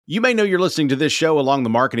You may know you're listening to this show along the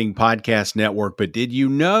Marketing Podcast Network, but did you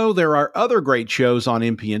know there are other great shows on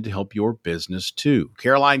MPN to help your business too?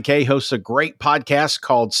 Caroline Kay hosts a great podcast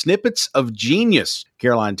called Snippets of Genius.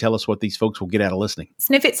 Caroline, tell us what these folks will get out of listening.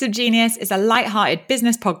 Snippets of Genius is a lighthearted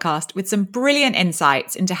business podcast with some brilliant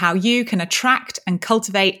insights into how you can attract and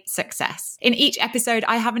cultivate success. In each episode,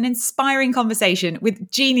 I have an inspiring conversation with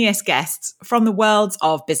genius guests from the worlds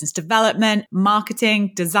of business development,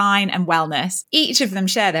 marketing, design, and wellness. Each of them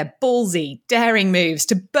share their ballsy, daring moves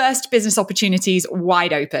to burst business opportunities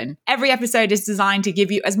wide open. Every episode is designed to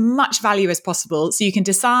give you as much value as possible so you can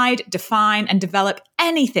decide, define, and develop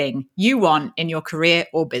anything you want in your career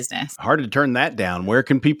or business. Hard to turn that down. Where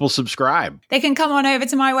can people subscribe? They can come on over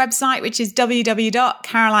to my website, which is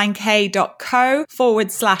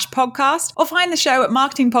www.carolinekay.co/podcast, or find the show at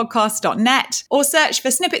marketingpodcast.net, or search for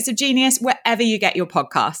Snippets of Genius wherever you get your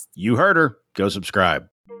podcasts. You heard her. Go subscribe.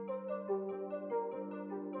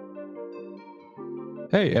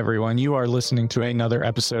 Hey everyone, you are listening to another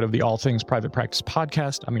episode of the All Things Private Practice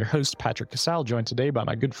Podcast. I'm your host, Patrick Casal, joined today by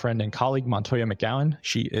my good friend and colleague, Montoyia McGowan.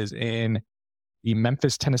 She is in the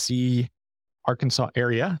Memphis, Tennessee, Arkansas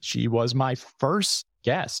area. She was my first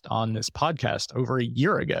guest on this podcast over a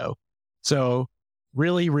year ago. So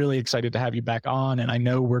really, really excited to have you back on. And I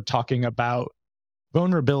know we're talking about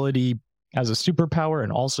vulnerability as a superpower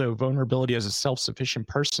and also vulnerability as a self-sufficient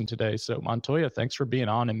person today. So Montoyia, thanks for being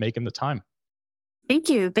on and making the time. Thank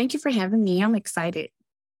you. Thank you for having me. I'm excited.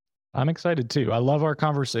 I'm excited too. I love our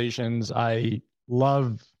conversations. I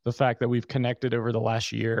love the fact that we've connected over the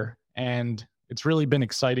last year, and it's really been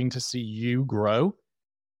exciting to see you grow.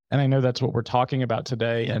 And I know that's what we're talking about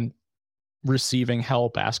today, and receiving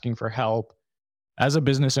help, asking for help as a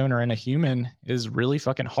business owner and a human is really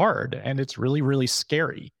fucking hard. And it's really, really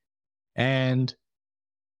scary. And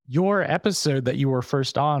your episode that you were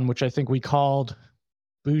first on, which I think we called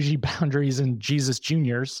Bougie Boundaries and Jesus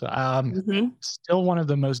Juniors, still one of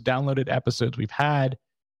the most downloaded episodes we've had,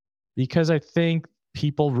 because I think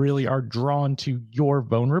people really are drawn to your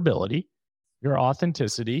vulnerability, your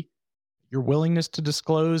authenticity, your willingness to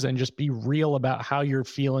disclose and just be real about how you're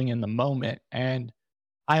feeling in the moment. And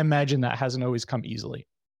I imagine that hasn't always come easily.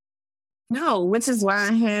 No, which is why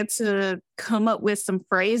I had to come up with some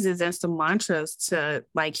phrases and some mantras to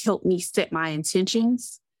help me set my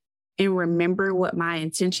intentions and remember what my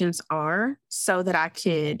intentions are so that I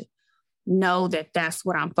could know that that's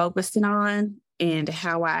what I'm focusing on and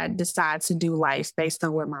how I decide to do life based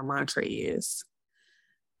on what my mantra is.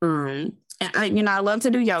 And I love to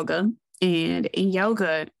do yoga, and in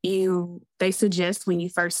yoga, they suggest when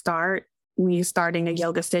you're starting a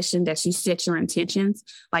yoga session, that you set your intentions.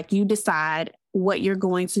 Like, you decide what you're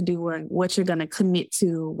going to do and what you're going to commit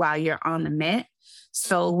to while you're on the mat.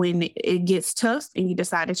 So when it gets tough and you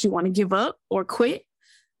decide that you want to give up or quit,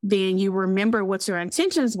 then you remember what your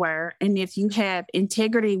intentions were. And if you have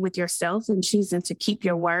integrity with yourself and choosing to keep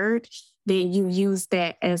your word, then you use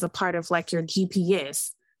that as a part of your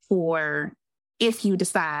GPS for if you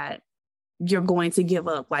decide you're going to give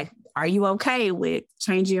up. Are you okay with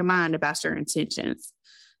changing your mind about your intentions?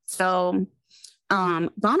 So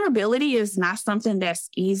vulnerability is not something that's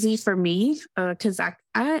easy for me because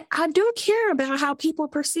I do care about how people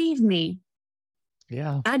perceive me.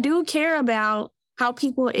 Yeah. I do care about how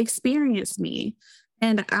people experience me,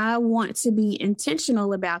 and I want to be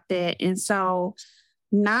intentional about that. And so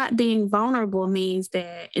not being vulnerable means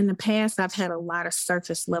that in the past, I've had a lot of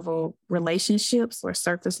surface level relationships or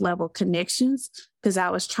surface level connections because I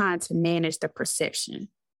was trying to manage the perception.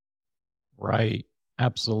 Right.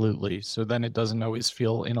 Absolutely. So then it doesn't always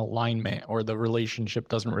feel in alignment, or the relationship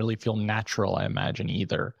doesn't really feel natural, I imagine,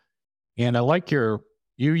 either. And I like you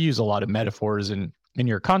use a lot of metaphors in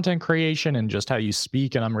your content creation and just how you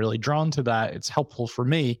speak. And I'm really drawn to that. It's helpful for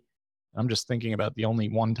me. I'm just thinking about the only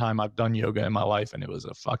one time I've done yoga in my life, and it was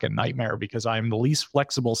a fucking nightmare because I am the least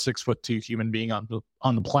flexible 6'2" human being on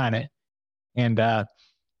the planet. And I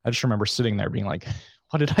just remember sitting there being like,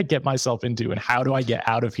 what did I get myself into, and how do I get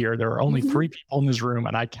out of here? There are only 3 people in this room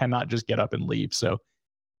and I cannot just get up and leave. So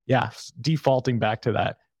yeah, defaulting back to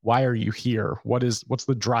that. Why are you here? What's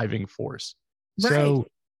the driving force? Right. So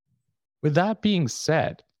with that being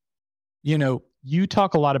said, you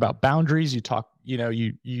talk a lot about boundaries.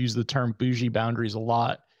 You use the term bougie boundaries a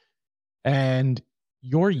lot. And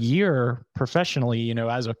your year professionally,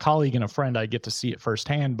 as a colleague and a friend, I get to see it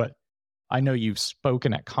firsthand, but I know you've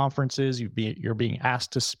spoken at conferences. You're being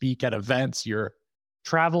asked to speak at events. You're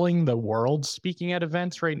traveling the world speaking at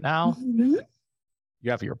events right now. Mm-hmm.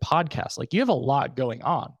 You have your podcast. You have a lot going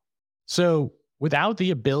on. So without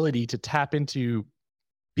the ability to tap into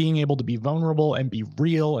being able to be vulnerable and be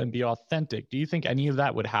real and be authentic. Do you think any of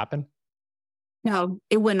that would happen? No,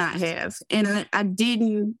 it would not have. And I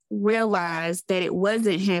didn't realize that it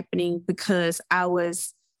wasn't happening because I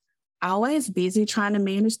was always busy trying to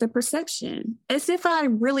manage the perception, as if I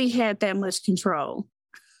really had that much control.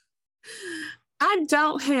 I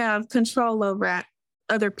don't have control over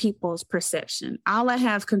other people's perception. All I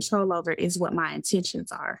have control over is what my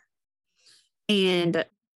intentions are. And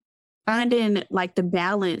finding like the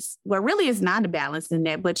balance, well, really is not a balance in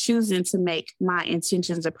that, but choosing to make my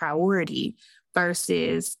intentions a priority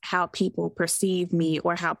versus how people perceive me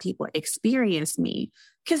or how people experience me.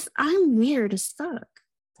 Because I'm weird as fuck.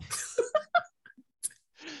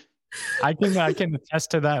 I can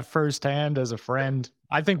attest to that firsthand as a friend.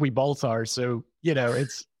 I think we both are. So,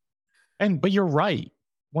 but you're right.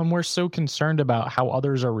 When we're so concerned about how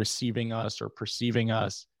others are receiving us or perceiving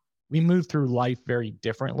us, we move through life very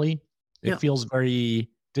differently. It feels very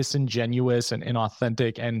disingenuous and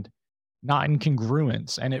inauthentic and not in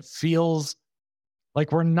congruence. And it feels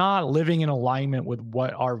like we're not living in alignment with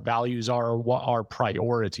what our values are or what our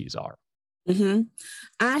priorities are. Mm-hmm.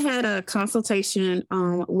 I had a consultation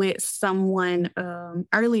with someone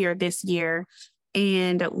earlier this year,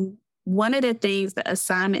 and one of the things, the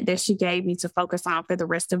assignment that she gave me to focus on for the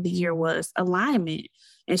rest of the year was alignment.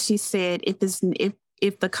 And she said, if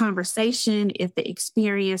the conversation, if the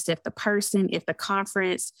experience, if the person, if the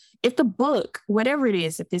conference, if the book, whatever it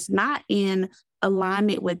is, if it's not in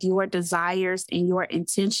alignment with your desires and your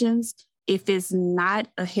intentions, if it's not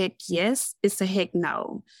a heck yes, it's a heck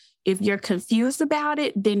no. If you're confused about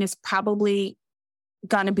it, then it's probably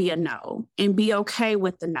going to be a no, and be okay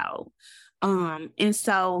with the no. And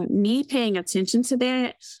so me paying attention to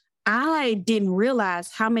that, I didn't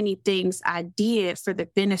realize how many things I did for the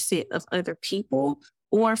benefit of other people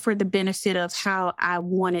or for the benefit of how I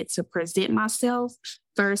wanted to present myself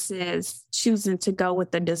versus choosing to go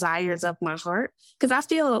with the desires of my heart. Because I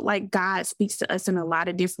feel like God speaks to us in a lot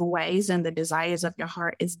of different ways, and the desires of your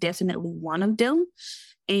heart is definitely one of them.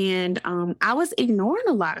 And I was ignoring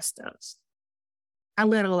a lot of stuff. I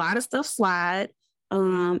let a lot of stuff slide.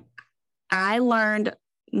 I learned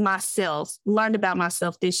about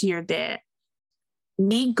myself this year that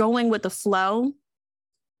me going with the flow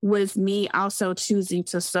was me also choosing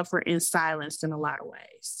to suffer in silence in a lot of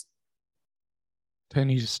ways. Can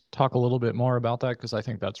you just talk a little bit more about that? Because I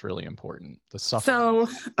think that's really important. The So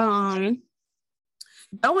suffering.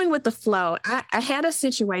 going with the flow, I had a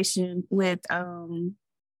situation with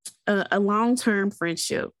a long-term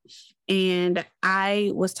friendship. And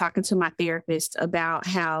I was talking to my therapist about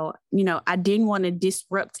how, I didn't want to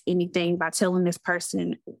disrupt anything by telling this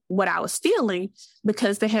person what I was feeling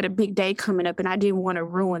because they had a big day coming up and I didn't want to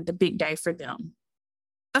ruin the big day for them.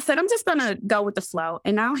 I said, I'm just going to go with the flow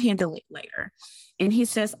and I'll handle it later. And he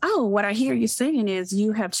says, oh, what I hear you saying is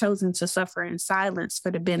you have chosen to suffer in silence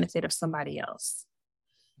for the benefit of somebody else.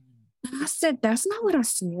 And I said, that's not what I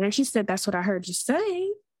said. He said, that's what I heard you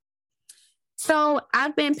say. So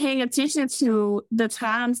I've been paying attention to the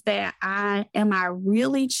times that am I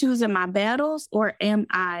really choosing my battles, or am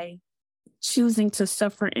I choosing to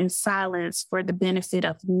suffer in silence for the benefit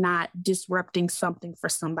of not disrupting something for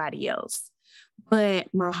somebody else?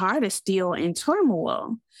 But my heart is still in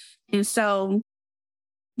turmoil. And so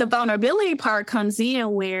the vulnerability part comes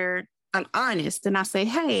in where I'm honest and I say,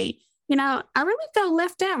 hey, I really felt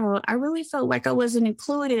left out. I really felt like I wasn't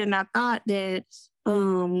included. And I thought that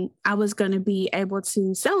I was going to be able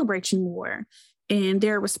to celebrate you more. And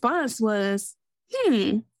their response was,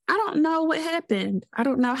 I don't know what happened. I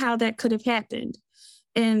don't know how that could have happened.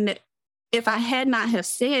 And if I had not have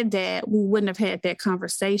said that, we wouldn't have had that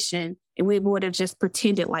conversation and we would have just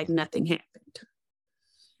pretended like nothing happened.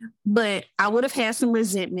 But I would have had some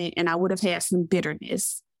resentment and I would have had some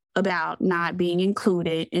bitterness about not being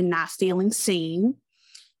included and not feeling seen.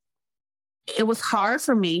 It was hard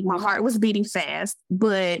for me. My heart was beating fast,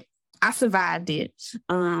 but I survived it.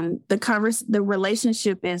 The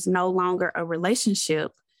relationship is no longer a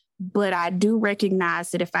relationship, but I do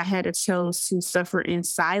recognize that if I had chose to suffer in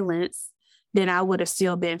silence, then I would have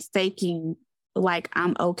still been faking like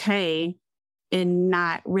I'm okay and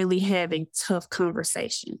not really having tough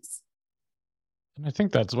conversations. And I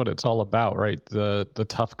think that's what it's all about, right? The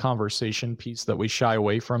tough conversation piece that we shy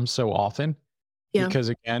away from so often. Yeah. Because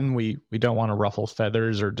again, we don't want to ruffle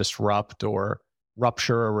feathers or disrupt or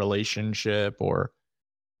rupture a relationship, or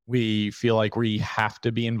we feel like we have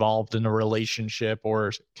to be involved in a relationship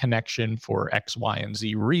or connection for X, Y, and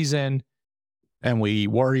Z reason. And we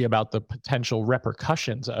worry about the potential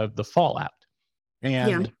repercussions of the fallout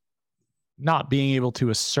and not being able to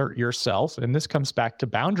assert yourself. And this comes back to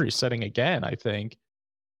boundary setting again, I think.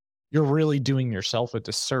 you're really doing yourself a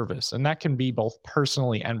disservice. And that can be both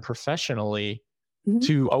personally and professionally,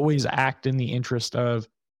 to always act in the interest of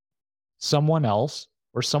someone else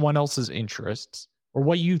or someone else's interests, or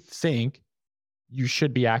what you think you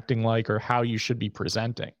should be acting like or how you should be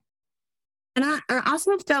presenting. And I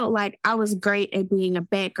also felt like I was great at being a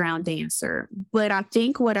background dancer. But I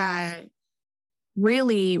think what I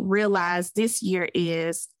really realized this year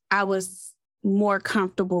is I was more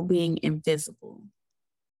comfortable being invisible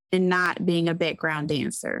and not being a background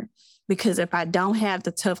dancer. Because if I don't have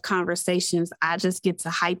the tough conversations, I just get to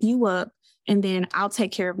hype you up, and then I'll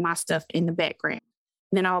take care of my stuff in the background.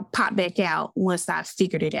 Then I'll pop back out once I've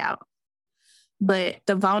figured it out. But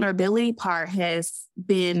the vulnerability part has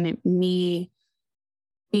been me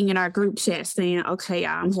being in our group chat saying, okay,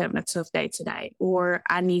 I'm having a tough day today, or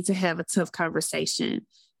I need to have a tough conversation.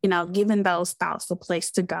 Giving those thoughts a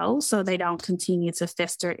place to go so they don't continue to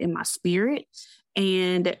fester in my spirit,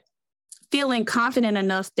 and feeling confident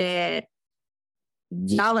enough that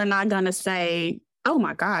y'all are not going to say, oh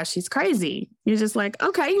my gosh, she's crazy. You're just like,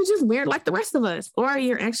 okay, you're just weird like the rest of us, or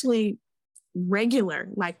you're actually regular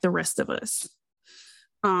like the rest of us.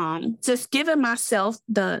 Just giving myself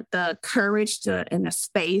the courage and the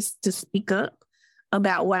space to speak up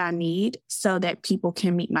about what I need so that people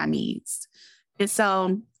can meet my needs. And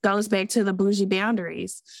so goes back to the bougie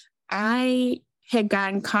boundaries. I had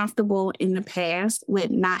gotten comfortable in the past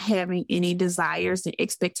with not having any desires and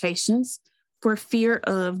expectations for fear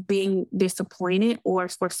of being disappointed or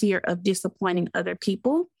for fear of disappointing other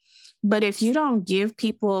people. But if you don't give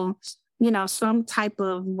people some type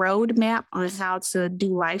of roadmap on how to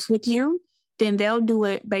do life with you, then they'll do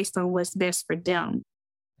it based on what's best for them.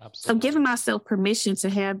 Absolutely. So giving myself permission to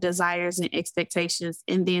have desires and expectations,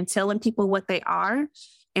 and then telling people what they are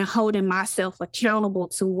and holding myself accountable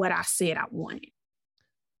to what I said I wanted.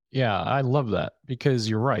 Yeah, I love that, because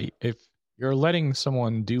you're right. If you're letting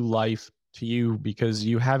someone do life to you because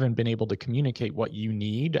you haven't been able to communicate what you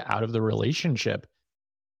need out of the relationship,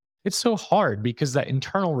 it's so hard because that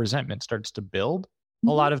internal resentment starts to build.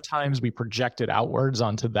 A lot of times we project it outwards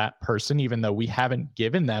onto that person, even though we haven't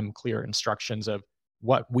given them clear instructions of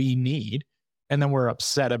what we need. And then we're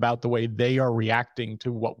upset about the way they are reacting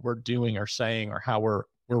to what we're doing or saying, or how we're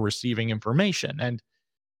receiving information. And,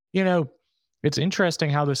 it's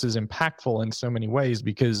interesting how this is impactful in so many ways,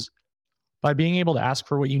 because by being able to ask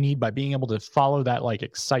for what you need, by being able to follow that like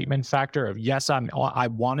excitement factor of, yes, I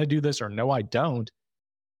want to do this, or no, I don't,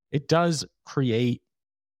 it does create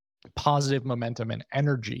positive momentum and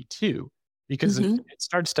energy too, because it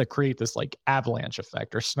starts to create this like avalanche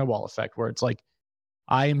effect or snowball effect, where it's like,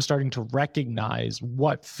 I am starting to recognize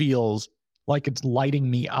what feels like it's lighting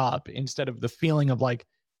me up, instead of the feeling of like,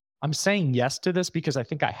 I'm saying yes to this because I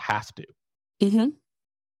think I have to.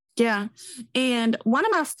 Yeah. And one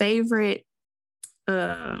of my favorite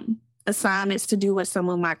assignments to do with some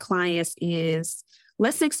of my clients is,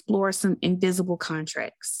 let's explore some invisible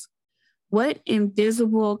contracts. What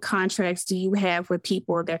invisible contracts do you have with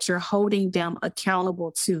people that you're holding them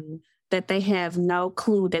accountable to, that they have no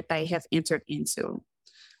clue that they have entered into?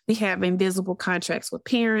 We have invisible contracts with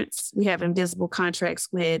parents. We have invisible contracts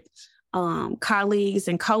with colleagues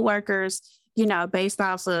and coworkers, based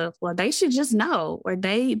off of, well, they should just know, or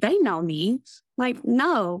they know me. Like,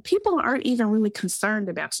 no, people aren't even really concerned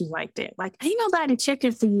about you like that. Like, ain't nobody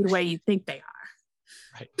checking for you the way you think they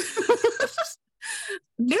are. Right.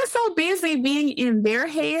 They're so busy being in their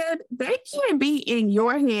head, they can't be in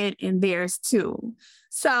your head and theirs too.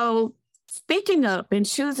 So speaking up and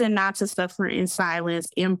choosing not to suffer in silence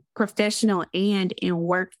in professional and in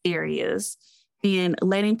work areas, and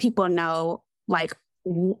letting people know, like,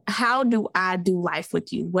 how do I do life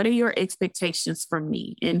with you? What are your expectations from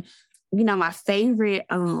me? And, my favorite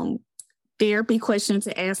therapy question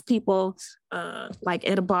to ask people, like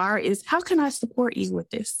at a bar, is, how can I support you with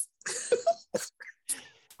this?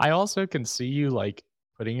 I also can see you like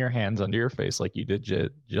putting your hands under your face like you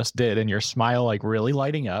just did, and your smile like really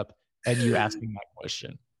lighting up, and you asking that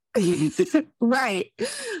question. Right.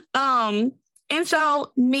 And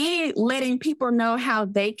so me letting people know how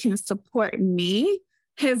they can support me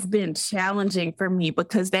has been challenging for me,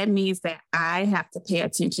 because that means that I have to pay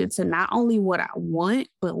attention to not only what I want,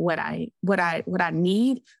 but what I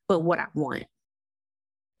need, but what I want.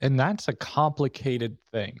 And that's a complicated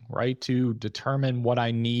thing, right? To determine what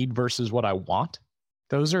I need versus what I want.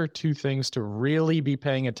 Those are two things to really be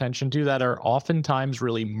paying attention to that are oftentimes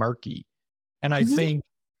really murky. And I think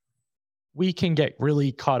we can get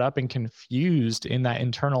really caught up and confused in that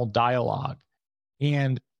internal dialogue.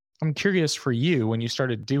 And I'm curious for you, when you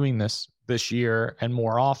started doing this year and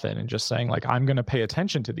more often, and just saying like, I'm going to pay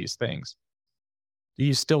attention to these things.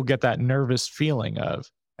 you still get that nervous feeling of,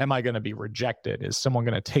 am I going to be rejected? Is someone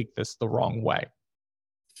going to take this the wrong way?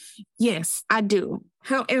 Yes, I do.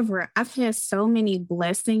 However, I've had so many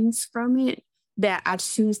blessings from it that I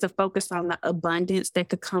choose to focus on the abundance that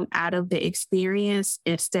could come out of the experience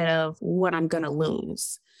instead of what I'm going to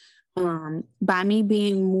lose. By me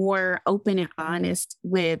being more open and honest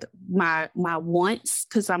with my wants,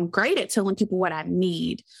 because I'm great at telling people what I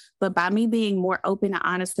need, but by me being more open and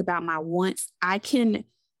honest about my wants, I can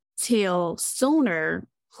tell sooner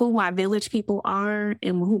who my village people are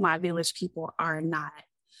and who my village people are not.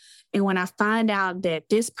 And when I find out that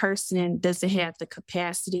this person doesn't have the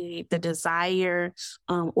capacity, the desire,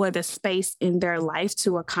 or the space in their life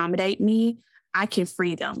to accommodate me, I can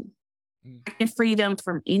free them. I can free them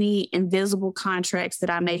from any invisible contracts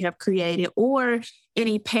that I may have created or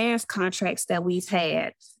any past contracts that we've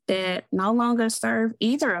had that no longer serve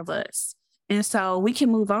either of us. And so we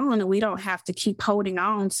can move on and we don't have to keep holding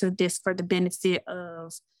on to this for the benefit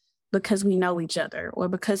of because we know each other or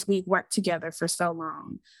because we worked together for so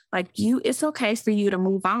long. Like it's okay for you to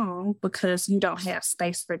move on because you don't have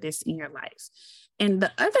space for this in your life. And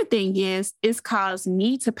the other thing is, it's caused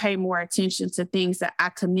me to pay more attention to things that I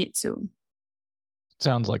commit to.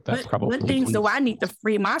 Sounds like that's probably. What things do I need to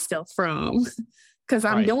free myself from? Because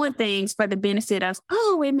I'm doing things for the benefit of,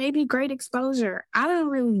 it may be great exposure. I don't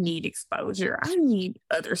really need exposure. I need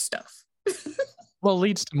other stuff. Well, it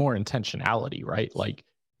leads to more intentionality, right? Like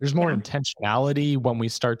there's more intentionality when we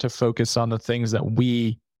start to focus on the things that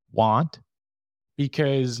we want,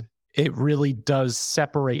 because it really does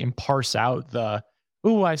separate and parse out the,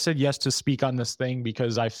 I said yes to speak on this thing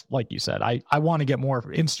because like you said, I want to get more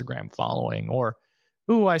Instagram following, or,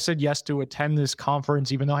 I said yes to attend this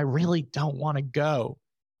conference, even though I really don't want to go.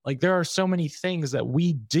 Like there are so many things that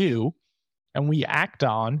we do and we act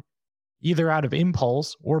on either out of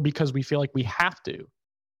impulse or because we feel like we have to.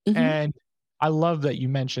 Mm-hmm. And I love that you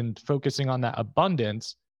mentioned focusing on that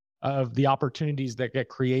abundance of the opportunities that get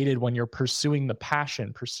created when you're pursuing the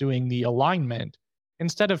passion, pursuing the alignment,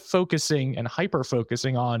 instead of focusing and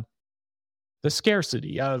hyper-focusing on the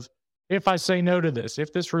scarcity of, if I say no to this,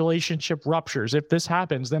 if this relationship ruptures, if this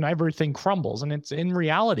happens, then everything crumbles. And it's in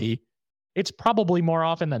reality, it's probably more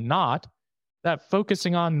often than not that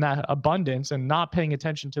focusing on that abundance and not paying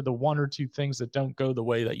attention to the one or two things that don't go the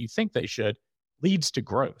way that you think they should leads to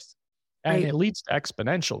growth. And it leads to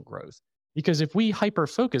exponential growth. Because if we hyper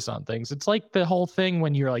focus on things, it's like the whole thing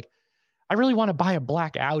when you're like, I really want to buy a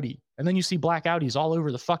black Audi. And then you see black Audis all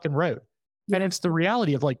over the fucking road. And it's the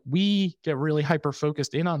reality of like, we get really hyper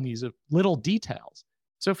focused in on these little details.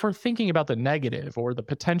 So if we're thinking about the negative or the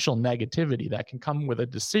potential negativity that can come with a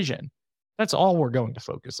decision, that's all we're going to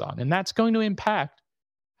focus on. And that's going to impact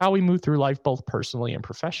how we move through life, both personally and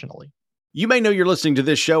professionally. You may know you're listening to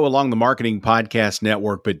this show along the Marketing Podcast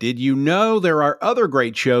Network, but did you know there are other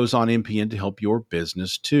great shows on MPN to help your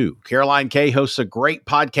business too? Caroline K hosts a great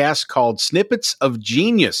podcast called Snippets of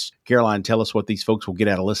Genius. Caroline, tell us what these folks will get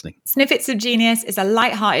out of listening. Snippets of Genius is a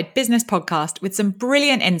lighthearted business podcast with some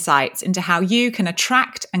brilliant insights into how you can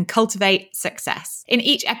attract and cultivate success. In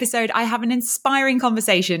each episode, I have an inspiring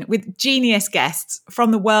conversation with genius guests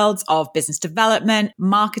from the worlds of business development,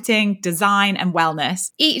 marketing, design, and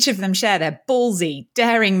wellness. Each of them share their ballsy,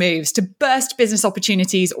 daring moves to burst business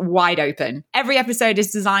opportunities wide open. Every episode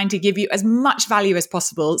is designed to give you as much value as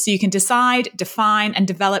possible so you can decide, define, and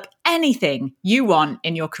develop anything you want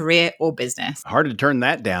in your career or business. Hard to turn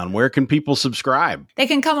that down. Where can people subscribe? They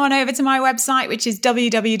can come on over to my website, which is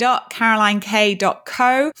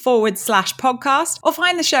www.carolinek.co/podcast, or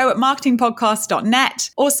find the show at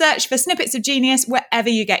marketingpodcast.net, or search for Snippets of Genius wherever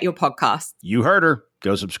you get your podcasts. You heard her.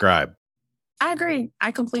 Go subscribe. I agree.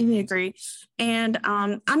 I completely agree. And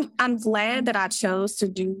I'm glad that I chose to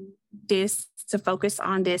do this, to focus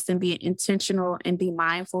on this and be intentional and be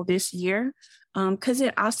mindful this year, because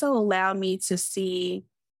it also allowed me to see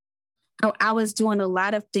how I was doing a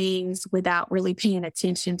lot of things without really paying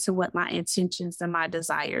attention to what my intentions and my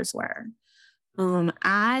desires were.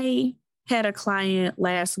 I had a client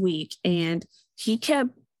last week and he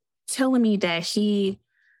kept telling me that he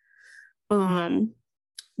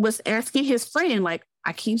was asking his friend, like,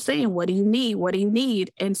 I keep saying, what do you need? What do you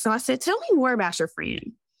need? And so I said, tell me more about your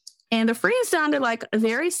friend. And the friend sounded like a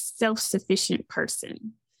very self-sufficient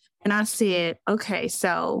person. And I said, okay,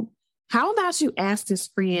 so how about you ask this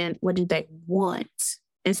friend, what do they want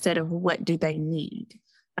instead of what do they need?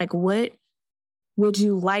 Like, what would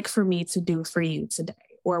you like for me to do for you today?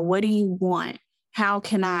 Or what do you want? How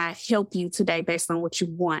can I help you today based on what you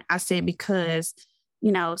want? I said, because,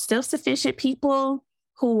 self-sufficient people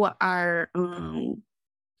who are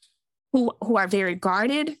very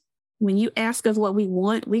guarded, when you ask us what we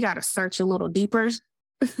want, we got to search a little deeper.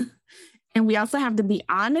 And we also have to be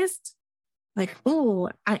honest. Like, oh,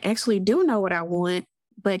 I actually do know what I want,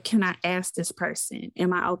 but can I ask this person?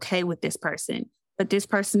 Am I okay with this person? But this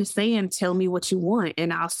person is saying, tell me what you want,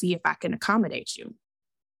 and I'll see if I can accommodate you.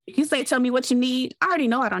 If you say, tell me what you need, I already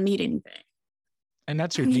know I don't need anything. And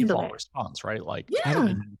that's your default response, right? Like, I don't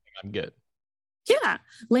need anything, I'm good. Yeah.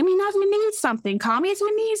 Let me know if you need something. Call me if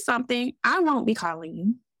you need something. I won't be calling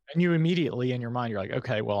you. And you immediately in your mind, you're like,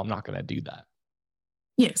 okay, well, I'm not going to do that.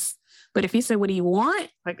 Yes. But if you say, what do you want?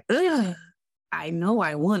 Like, ugh, I know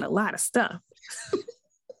I want a lot of stuff.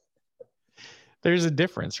 There's a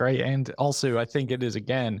difference, right? And also, I think it is,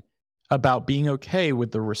 again, about being okay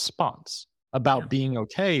with the response, about being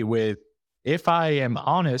okay with, if I am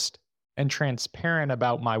honest and transparent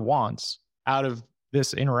about my wants out of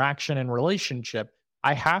this interaction and relationship,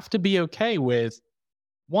 I have to be okay with,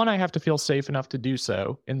 one, I have to feel safe enough to do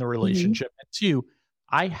so in the relationship. And two,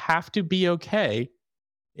 I have to be okay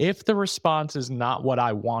if the response is not what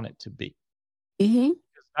I want it to be.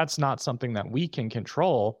 That's not something that we can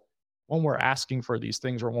control when we're asking for these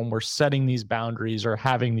things, or when we're setting these boundaries or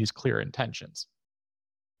having these clear intentions.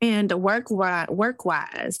 And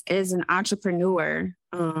work-wise, as an entrepreneur,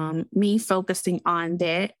 me focusing on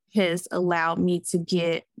that has allowed me to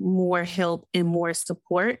get more help and more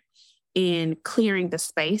support in clearing the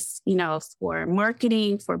space, for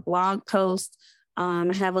marketing, for blog posts.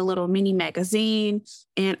 I have a little mini magazine,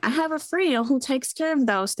 and I have a friend who takes care of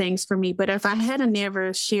those things for me. But if I had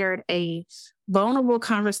never shared a vulnerable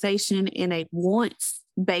conversation and a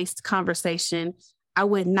wants-based conversation, I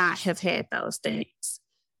would not have had those things,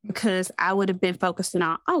 because I would have been focusing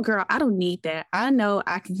on, oh, girl, I don't need that. I know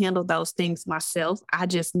I can handle those things myself. I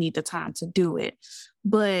just need the time to do it.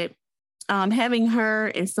 But having her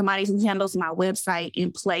and somebody who handles my website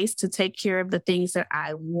in place to take care of the things that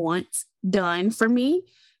I want done for me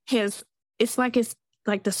it's like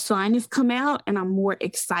the sun has come out, and I'm more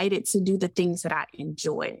excited to do the things that I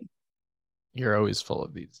enjoy. You're always full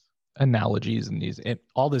of these analogies and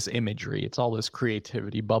all this imagery. It's all this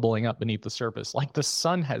creativity bubbling up beneath the surface. Like the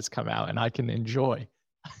sun has come out and I can enjoy.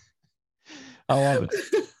 I love it.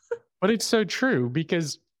 But it's so true,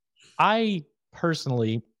 because I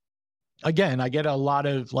personally, again, I get a lot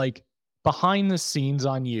of like behind the scenes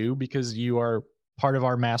on you, because you are part of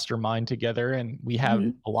our mastermind together, and we have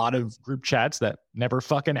a lot of group chats that never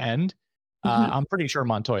fucking end. I'm pretty sure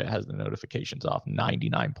Montoyia has the notifications off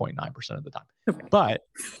 99.9% of the time. But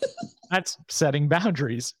that's setting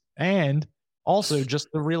boundaries. And also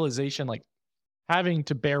just the realization, like having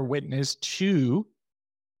to bear witness to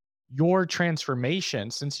your transformation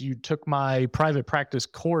since you took my private practice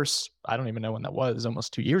course. I don't even know when that was,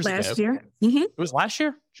 almost 2 years ago. Last year. It was last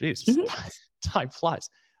year? Jeez, time flies.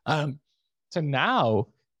 To now,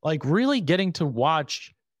 like really getting to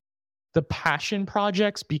watch the passion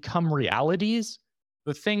projects become realities,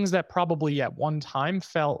 the things that probably at one time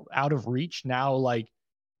felt out of reach, now like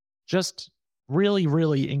just really,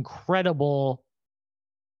 really incredible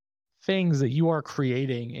things that you are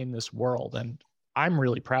creating in this world. And I'm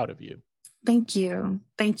really proud of you. Thank you.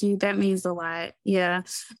 Thank you. That means a lot. Yeah.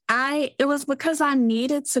 It was because I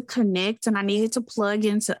needed to connect, and I needed to plug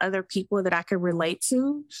into other people that I could relate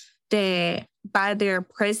to, that by their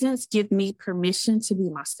presence give me permission to be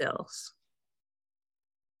myself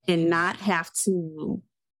and not have to,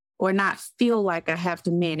 or not feel like I have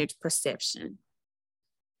to manage perception.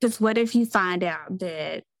 Because what if you find out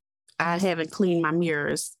that I haven't cleaned my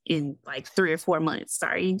mirrors in like 3 or 4 months?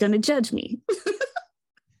 Sorry, you're going to judge me.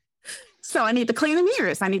 So I need to clean the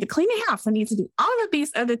mirrors. I need to clean the house. I need to do all of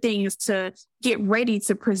these other things to get ready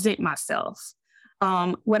to present myself.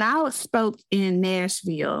 When I spoke in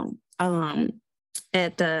Nashville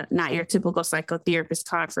at the Not Your Typical Psychotherapist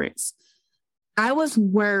conference, I was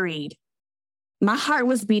worried. My heart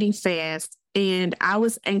was beating fast, and I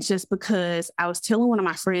was anxious because I was telling one of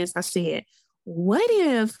my friends, I said, what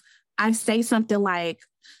if I say something like,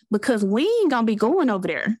 because we ain't going to be going over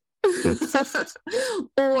there.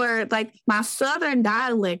 Or like my Southern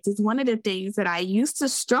dialect is one of the things that I used to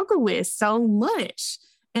struggle with so much.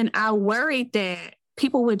 And I worried that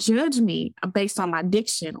people would judge me based on my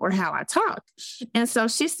diction or how I talk. And so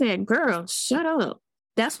she said, girl, shut up.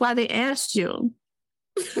 That's why they asked you.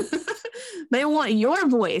 They want your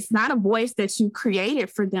voice, not a voice that you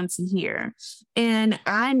created for them to hear. And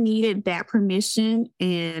I needed that permission.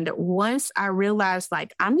 And once I realized,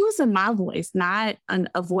 like, I'm using my voice, not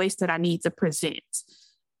a voice that I need to present,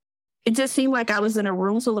 it just seemed like I was in a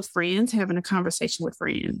room full of friends having a conversation with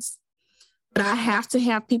friends. But I have to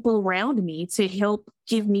have people around me to help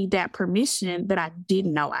give me that permission that I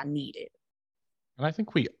didn't know I needed. And I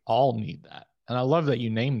think we all need that. And I love that you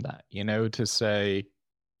named that, to say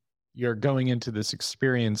you're going into this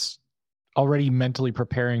experience already mentally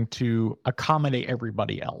preparing to accommodate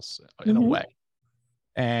everybody else in a way.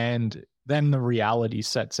 And then the reality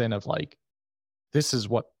sets in of like, this is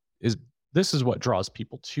what draws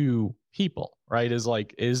people to people, right?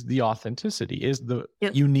 Is the authenticity, is the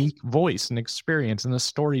unique voice and experience and the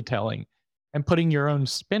storytelling and putting your own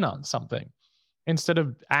spin on something instead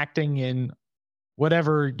of acting in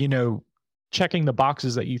whatever, checking the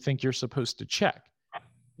boxes that you think you're supposed to check.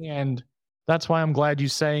 And that's why I'm glad you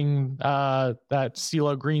sang that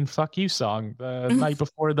CeeLo Green "Fuck You" song the night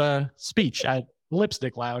before the speech at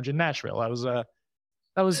Lipstick Lounge in Nashville. That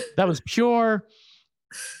was pure,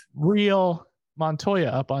 real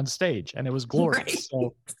Montoyia up on stage, and it was glorious. Right.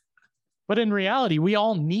 So, but in reality, we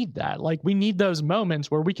all need that. Like, we need those moments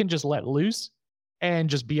where we can just let loose and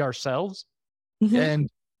just be ourselves. And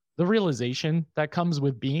the realization that comes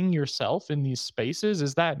with being yourself in these spaces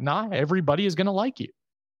is that not everybody is going to like you.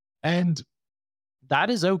 And that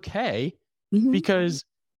is okay, because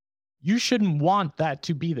you shouldn't want that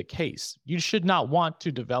to be the case. You should not want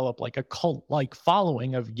to develop like a cult-like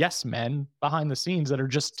following of yes men behind the scenes that are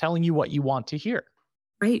just telling you what you want to hear.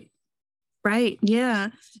 Right. Yeah.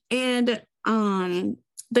 And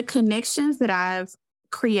the connections that I've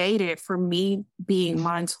created for me being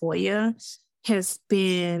Montoyia has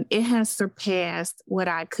surpassed what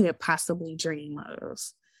I could possibly dream of.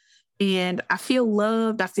 And I feel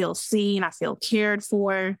loved, I feel seen, I feel cared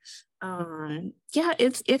for.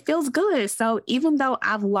 It feels good. So even though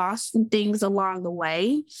I've lost some things along the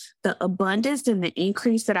way, the abundance and the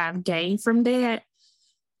increase that I've gained from that,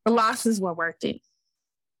 the losses were worth it.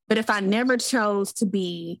 But if I never chose to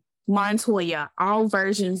be Montoyia, all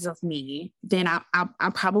versions of me, then I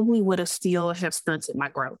probably would have still have stunted my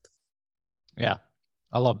growth. Yeah,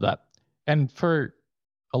 I love that. And for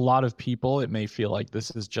a lot of people, it may feel like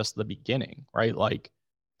this is just the beginning, right? Like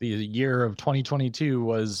the year of 2022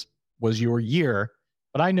 was your year,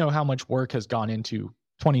 but I know how much work has gone into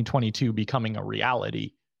 2022 becoming a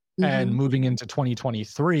reality and moving into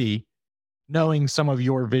 2023, knowing some of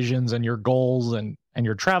your visions and your goals and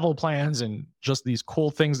your travel plans and just these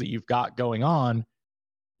cool things that you've got going on.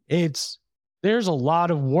 There's a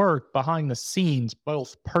lot of work behind the scenes,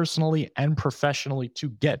 both personally and professionally, to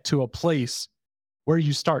get to a place where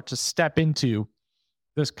you start to step into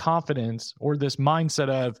this confidence or this mindset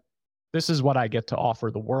of, this is what I get to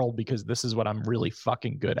offer the world because this is what I'm really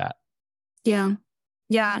fucking good at. Yeah.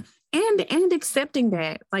 Yeah. And accepting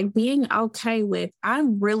that, like being okay with,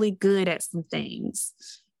 I'm really good at some things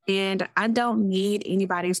and I don't need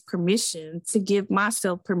anybody's permission to give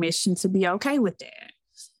myself permission to be okay with that.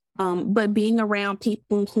 But being around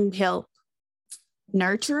people who help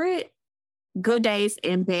nurture it, good days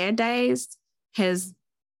and bad days, has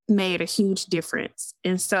made a huge difference.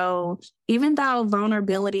 And so even though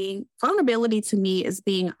vulnerability to me is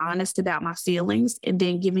being honest about my feelings and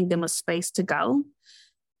then giving them a space to go,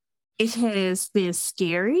 it has been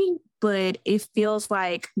scary, but it feels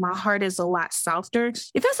like my heart is a lot softer.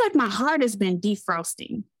 It feels like my heart has been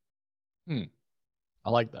defrosting. I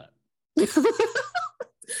like that.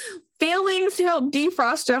 Feelings help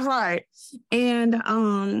defrost your heart. And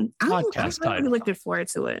I'm really looking forward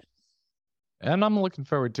to it. And I'm looking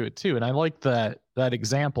forward to it too. And I like that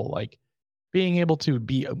example, like being able to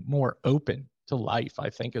be more open to life, I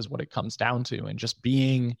think is what it comes down to. And just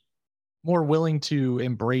being more willing to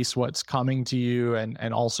embrace what's coming to you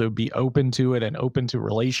and also be open to it and open to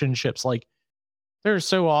relationships. Like there's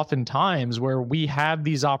so often times where we have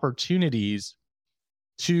these opportunities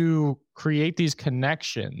to create these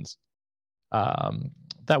connections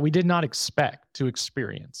that we did not expect to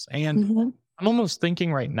experience. And I'm almost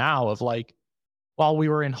thinking right now of like, while we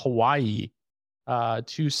were in Hawaii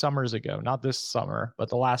 2 summers ago, not this summer, but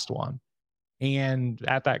the last one, and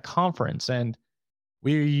at that conference, and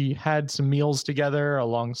we had some meals together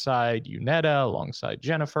alongside Unetta, alongside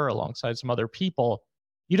Jennifer, alongside some other people.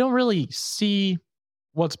 You don't really see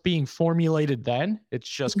what's being formulated then. It's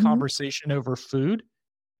just conversation over food.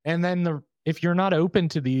 And then if you're not open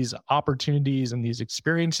to these opportunities and these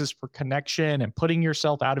experiences for connection and putting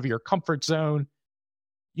yourself out of your comfort zone,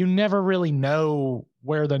 you never really know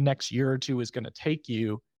where the next year or two is going to take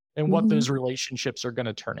you and what those relationships are going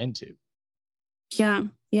to turn into. Yeah.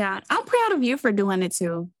 Yeah. I'm proud of you for doing it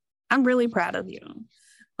too. I'm really proud of you.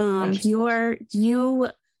 You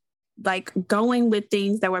like going with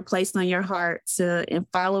things that were placed on your heart and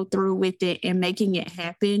follow through with it and making it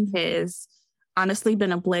happen has honestly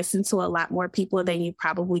been a blessing to a lot more people than you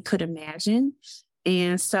probably could imagine.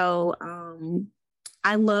 And so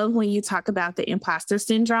I love when you talk about the imposter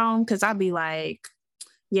syndrome, because I'd be like,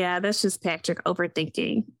 yeah, that's just Patrick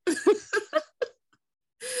overthinking.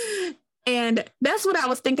 And that's what I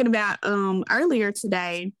was thinking about earlier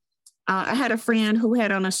today. I had a friend who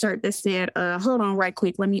had on a shirt that said, hold on right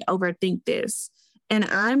quick, let me overthink this. And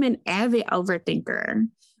I'm an avid overthinker.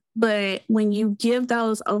 But when you give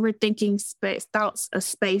those overthinking thoughts a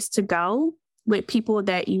space to go with people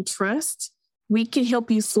that you trust, we can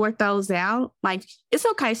help you sort those out. Like, it's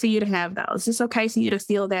okay for you to have those. It's okay for you to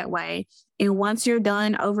feel that way. And once you're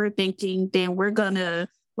done overthinking, then we're going to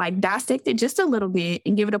dissect it just a little bit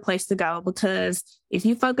and give it a place to go. Because if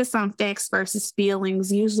you focus on facts versus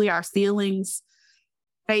feelings, usually our feelings,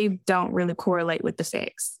 they don't really correlate with the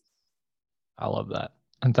facts. I love that.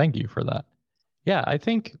 And thank you for that. Yeah, I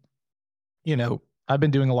think, I've been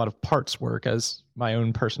doing a lot of parts work as my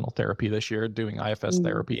own personal therapy this year, doing IFS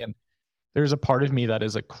therapy. And there's a part of me that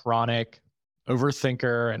is a chronic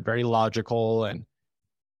overthinker and very logical. And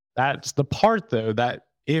that's the part, though, that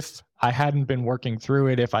if I hadn't been working through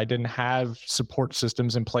it, if I didn't have support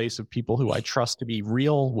systems in place of people who I trust to be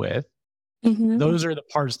real with, those are the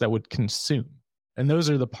parts that would consume. And those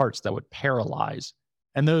are the parts that would paralyze.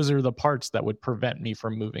 And those are the parts that would prevent me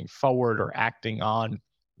from moving forward or acting on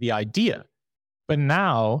the idea. But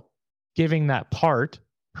now, giving that part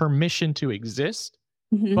permission to exist,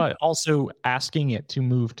 but also asking it to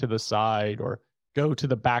move to the side or go to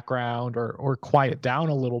the background or quiet down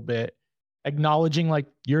a little bit, acknowledging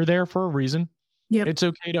you're there for a reason. Yep. It's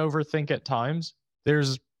okay to overthink at times.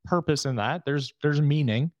 There's purpose in that. There's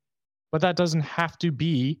meaning, but that doesn't have to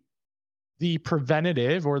be the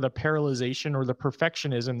preventative or the paralyzation or the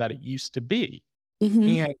perfectionism that it used to be.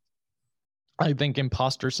 And I think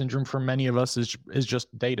imposter syndrome for many of us is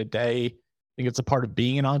just day to day. I think it's a part of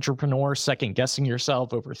being an entrepreneur, second guessing yourself,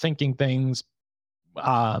 overthinking things,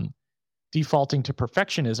 defaulting to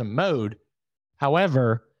perfectionism mode.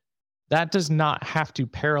 However, that does not have to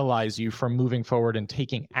paralyze you from moving forward and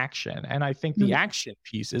taking action. And I think the action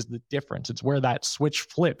piece is the difference. It's where that switch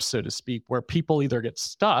flips, so to speak, where people either get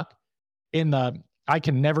stuck in the, I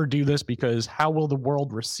can never do this because how will the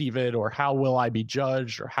world receive it? Or how will I be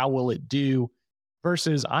judged? Or how will it do?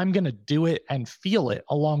 Versus I'm going to do it and feel it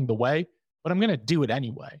along the way, but I'm going to do it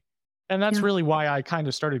anyway. And that's really why I kind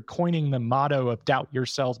of started coining the motto of doubt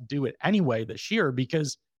yourself, do it anyway this year,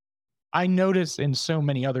 because I notice in so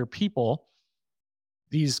many other people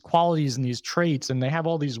these qualities and these traits, and they have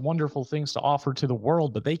all these wonderful things to offer to the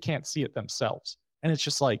world, but they can't see it themselves. And it's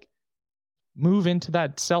just move into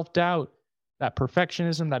that self-doubt, that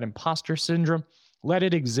perfectionism, that imposter syndrome. Let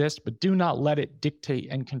it exist, but do not let it dictate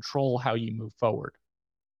and control how you move forward.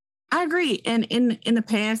 I agree. And in the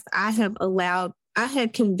past, I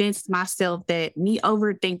had convinced myself that me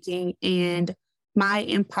overthinking and my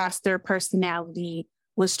imposter personality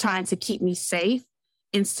was trying to keep me safe.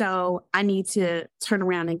 And so I need to turn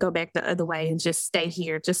around and go back the other way and just stay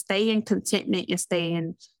here, just stay in contentment and stay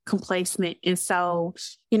in complacement. And so,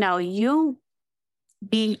 you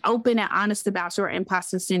being open and honest about your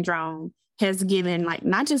imposter syndrome has given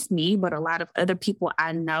not just me, but a lot of other people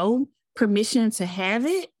I know permission to have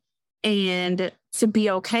it and to be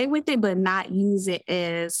okay with it, but not use it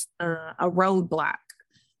as a roadblock.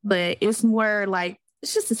 But it's more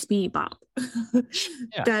it's just a speed bump.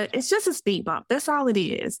 It's just a speed bump. That's all it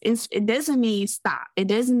is. It doesn't mean stop. It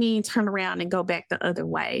doesn't mean turn around and go back the other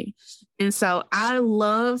way. And so I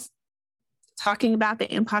love talking about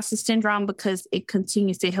the imposter syndrome because it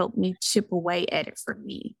continues to help me chip away at it for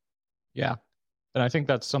me. Yeah. And I think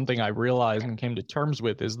that's something I realized and came to terms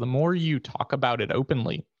with is the more you talk about it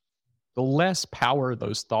openly, the less power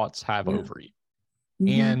those thoughts have over you.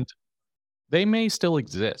 And they may still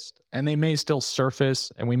exist and they may still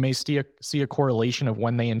surface and we may see a correlation of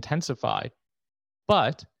when they intensify.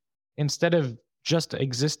 But instead of just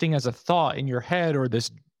existing as a thought in your head or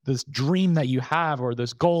this dream that you have or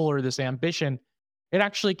this goal or this ambition, it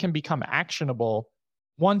actually can become actionable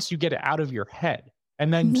once you get it out of your head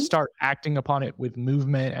and then start acting upon it with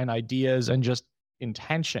movement and ideas and just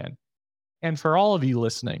intention. And for all of you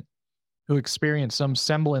listening who experience some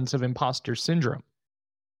semblance of imposter syndrome,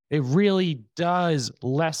 it really does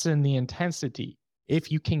lessen the intensity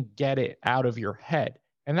if you can get it out of your head.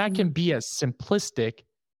 And that can be as simplistic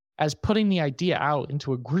as putting the idea out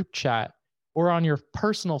into a group chat or on your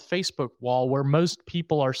personal Facebook wall where most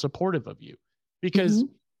people are supportive of you. Because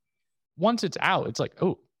once it's out, it's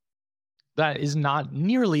oh, that is not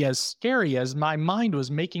nearly as scary as my mind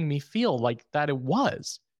was making me feel like that it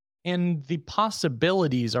was. And the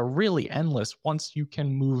possibilities are really endless once you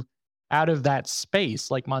can move out of that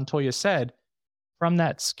space, like Montoyia said, from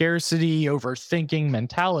that scarcity, overthinking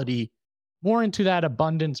mentality more into that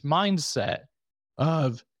abundance mindset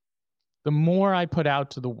of the more I put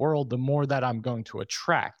out to the world, the more that I'm going to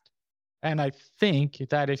attract. And I think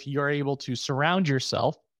that if you're able to surround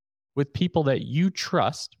yourself with people that you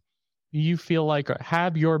trust, you feel like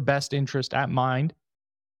have your best interest at mind,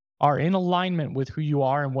 are in alignment with who you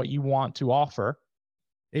are and what you want to offer,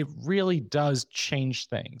 it really does change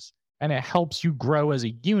things. And it helps you grow as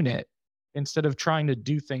a unit instead of trying to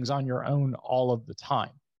do things on your own all of the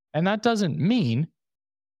time. And that doesn't mean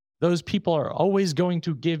those people are always going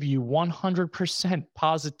to give you 100%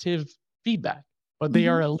 positive feedback, but they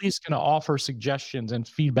are at least going to offer suggestions and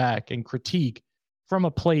feedback and critique from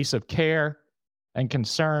a place of care and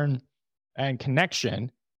concern and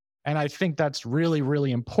connection. And I think that's really,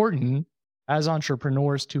 really important as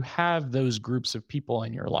entrepreneurs to have those groups of people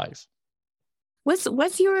in your life.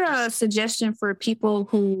 What's your suggestion for people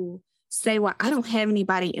who say, well, I don't have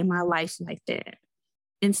anybody in my life like that,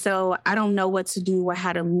 and so I don't know what to do or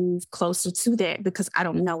how to move closer to that because I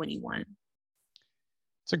don't know anyone?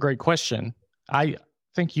 It's a great question. I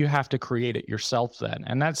think you have to create it yourself then.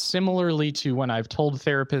 And that's similarly to when I've told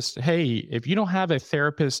therapists, hey, if you don't have a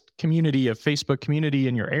therapist community, a Facebook community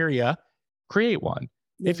in your area, create one.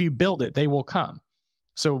 If you build it, they will come.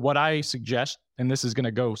 So what I suggest, and this is going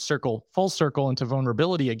to go full circle into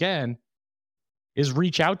vulnerability again, is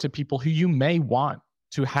reach out to people who you may want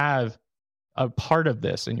to have a part of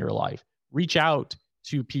this in your life. Reach out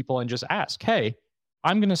to people and just ask, hey,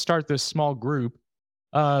 I'm going to start this small group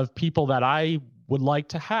of people that I would like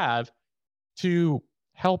to have to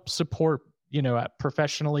help support,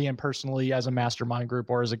 professionally and personally as a mastermind group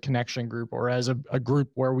or as a connection group or as a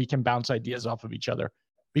group where we can bounce ideas off of each other.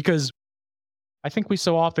 Because I think we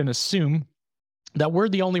so often assume that we're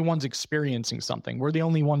the only ones experiencing something. We're the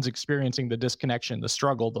only ones experiencing the disconnection, the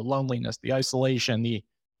struggle, the loneliness, the isolation, the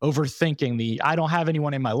overthinking, the I don't have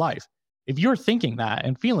anyone in my life. If you're thinking that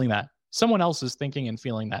and feeling that, someone else is thinking and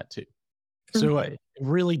feeling that too. So it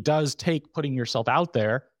really does take putting yourself out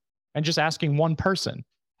there and just asking one person,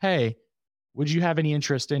 hey, would you have any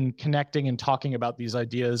interest in connecting and talking about these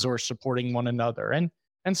ideas or supporting one another? And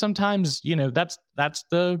sometimes, that's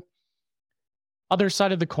the other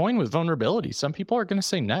side of the coin with vulnerability. Some people are going to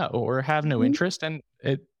say no or have no interest, and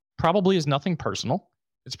it probably is nothing personal.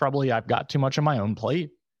 It's probably I've got too much on my own plate,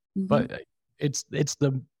 but it's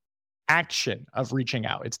the action of reaching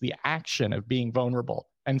out. It's the action of being vulnerable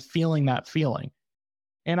and feeling that feeling.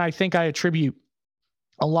 And I think I attribute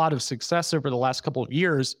a lot of success over the last couple of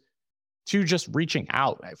years to just reaching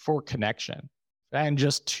out for connection and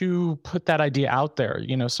just to put that idea out there.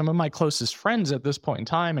 Some of my closest friends at this point in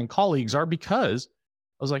time and colleagues are because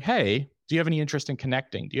I was like, hey, do you have any interest in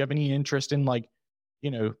connecting? Do you have any interest in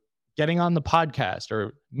getting on the podcast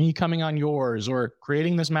or me coming on yours or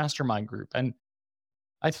creating this mastermind group? And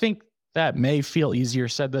I think that may feel easier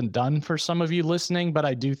said than done for some of you listening, but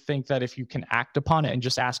I do think that if you can act upon it and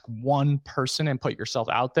just ask one person and put yourself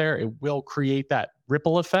out there, it will create that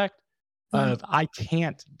ripple effect of I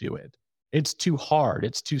can't do it. It's too hard.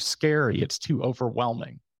 It's too scary. It's too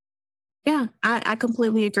overwhelming. Yeah, I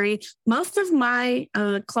completely agree. Most of my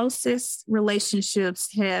closest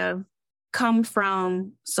relationships have come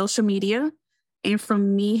from social media and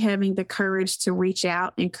from me having the courage to reach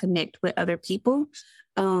out and connect with other people.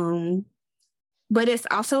 But it's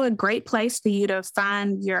also a great place for you to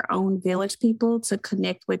find your own village people, to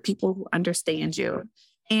connect with people who understand you.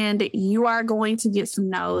 And you are going to get some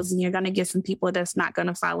no's and you're going to get some people that's not going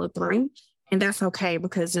to follow through. And that's okay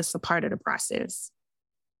because it's a part of the process.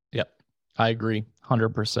 Yep. I agree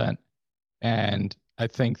 100%. And I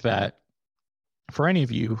think that for any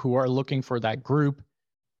of you who are looking for that group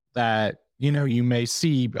that, you may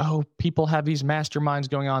see, people have these masterminds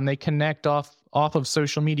going on. They connect off of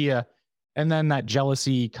social media. And then that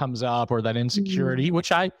jealousy comes up or that insecurity,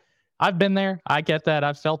 which I've been there. I get that.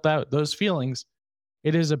 I've felt those feelings.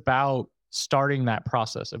 It is about starting that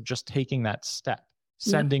process of just taking that step,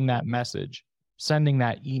 sending that message, sending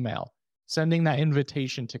that email, sending that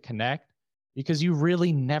invitation to connect, because you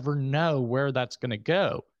really never know where that's going to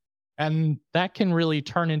go. And that can really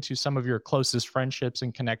turn into some of your closest friendships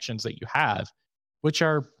and connections that you have, which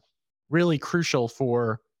are really crucial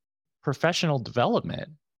for professional development.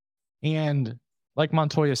 And like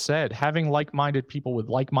Montoyia said, having like-minded people with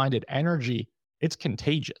like-minded energy, it's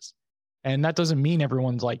contagious. And that doesn't mean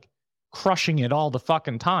everyone's crushing it all the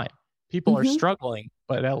fucking time. People are struggling,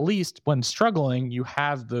 but at least when struggling, you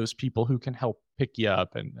have those people who can help pick you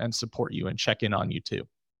up and support you and check in on you too.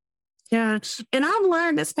 Yeah. And I've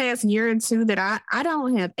learned this past year or two that I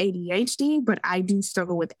don't have ADHD, but I do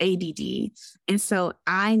struggle with ADD. And so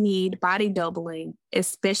I need body doubling,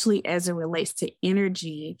 especially as it relates to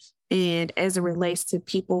energy and as it relates to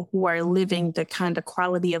people who are living the kind of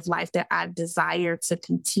quality of life that I desire to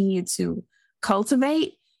continue to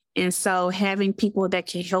cultivate. And so having people that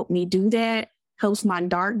can help me do that helps my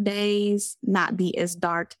dark days not be as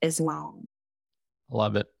dark as long.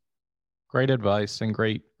 Love it. Great advice and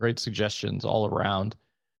great suggestions all around.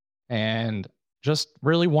 And just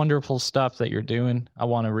really wonderful stuff that you're doing. I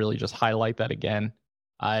want to really just highlight that again.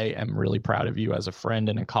 I am really proud of you as a friend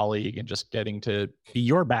and a colleague, and just getting to be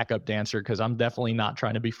your backup dancer, because I'm definitely not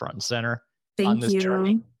trying to be front and center on this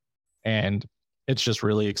journey. And it's just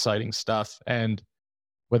really exciting stuff. And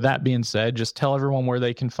with that being said, just tell everyone where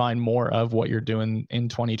they can find more of what you're doing in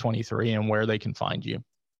 2023 and where they can find you.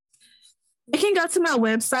 You can go to my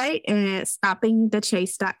website at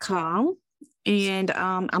stoppingthechase.com. And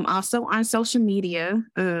I'm also on social media.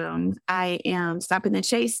 I am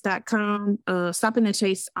stoppingthechase.com, Stopping the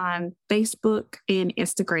Chase on Facebook and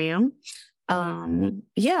Instagram.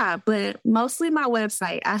 But mostly my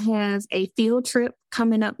website. I have a field trip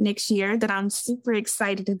coming up next year that I'm super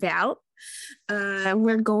excited about.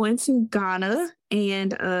 We're going to Ghana,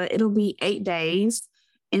 and it'll be 8 days.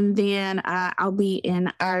 And then I'll be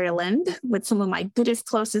in Ireland with some of my goodest,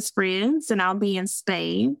 closest friends, and I'll be in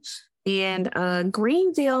Spain and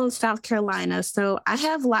Greenville, South Carolina. So I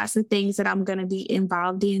have lots of things that I'm going to be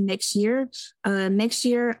involved in next year. Next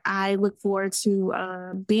year, I look forward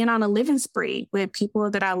to being on a living spree with people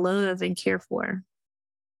that I love and care for.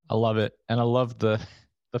 I love it. And I love the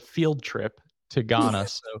field trip to Ghana.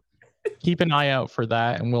 So keep an eye out for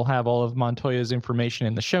that. And we'll have all of Montoyia's information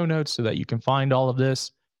in the show notes so that you can find all of this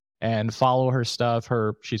and follow her stuff.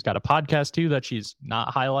 She's got a podcast too that she's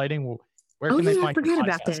not highlighting. Where can they find I forgot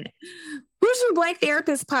about that. Bourgeois Black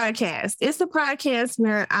Therapist Podcast. It's a podcast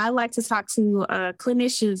where I like to talk to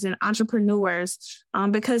clinicians and entrepreneurs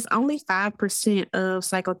because only 5% of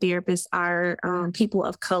psychotherapists are people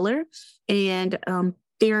of color. And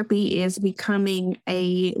therapy is becoming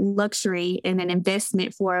a luxury and an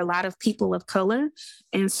investment for a lot of people of color.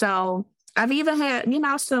 And so I've even had,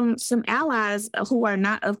 some allies who are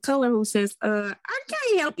not of color who says, I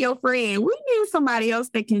can't help your friend. We need somebody else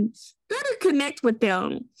that can better connect with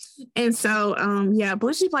them. And so,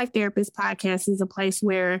 Bourgeois Black Therapist Podcast is a place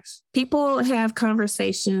where people have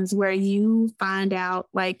conversations where you find out,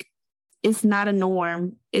 like, it's not a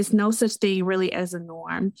norm. It's no such thing really as a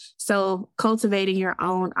norm. So cultivating your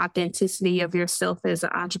own authenticity of yourself as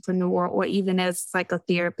an entrepreneur or even as a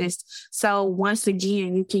psychotherapist. So once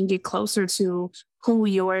again, you can get closer to who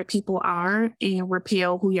your people are and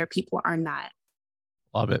repel who your people are not.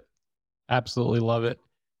 Love it. Absolutely love it.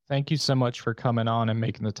 Thank you so much for coming on and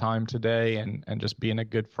making the time today and just being a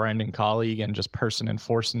good friend and colleague and just person and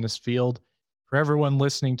force in this field. For everyone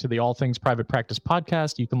listening to the All Things Private Practice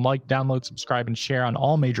podcast, you can like, download, subscribe, and share on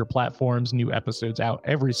all major platforms. New episodes out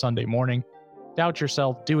every Sunday morning. Doubt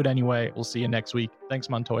yourself. Do it anyway. We'll see you next week. Thanks,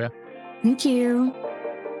 Montoyia. Thank you.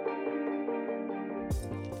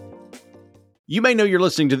 You may know you're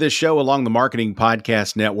listening to this show along the Marketing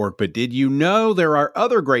Podcast Network, but did you know there are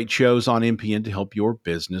other great shows on MPN to help your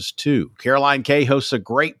business too? Caroline K hosts a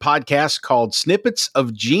great podcast called Snippets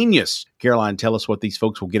of Genius. Caroline, tell us what these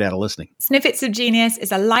folks will get out of listening. Snippets of Genius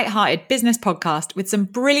is a lighthearted business podcast with some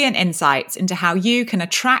brilliant insights into how you can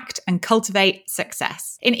attract and cultivate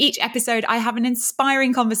success. In each episode, I have an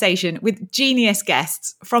inspiring conversation with genius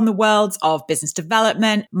guests from the worlds of business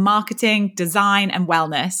development, marketing, design, and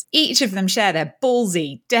wellness. Each of them share their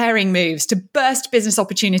ballsy, daring moves to burst business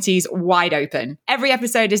opportunities wide open. Every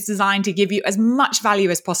episode is designed to give you as much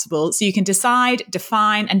value as possible so you can decide,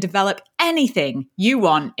 define, and develop anything you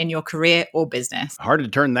want in your career or business. Hard to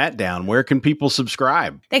turn that down. Where can people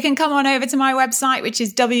subscribe? They can come on over to my website, which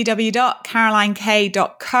is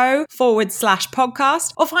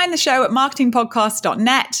www.carolinek.co/podcast, or find the show at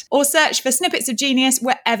marketingpodcast.net, or search for Snippets of Genius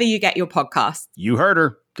wherever you get your podcasts. You heard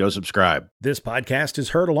her. Go subscribe. This podcast is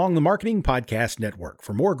heard along the Marketing Podcast Network.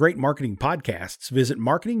 For more great marketing podcasts, visit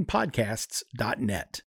marketingpodcasts.net.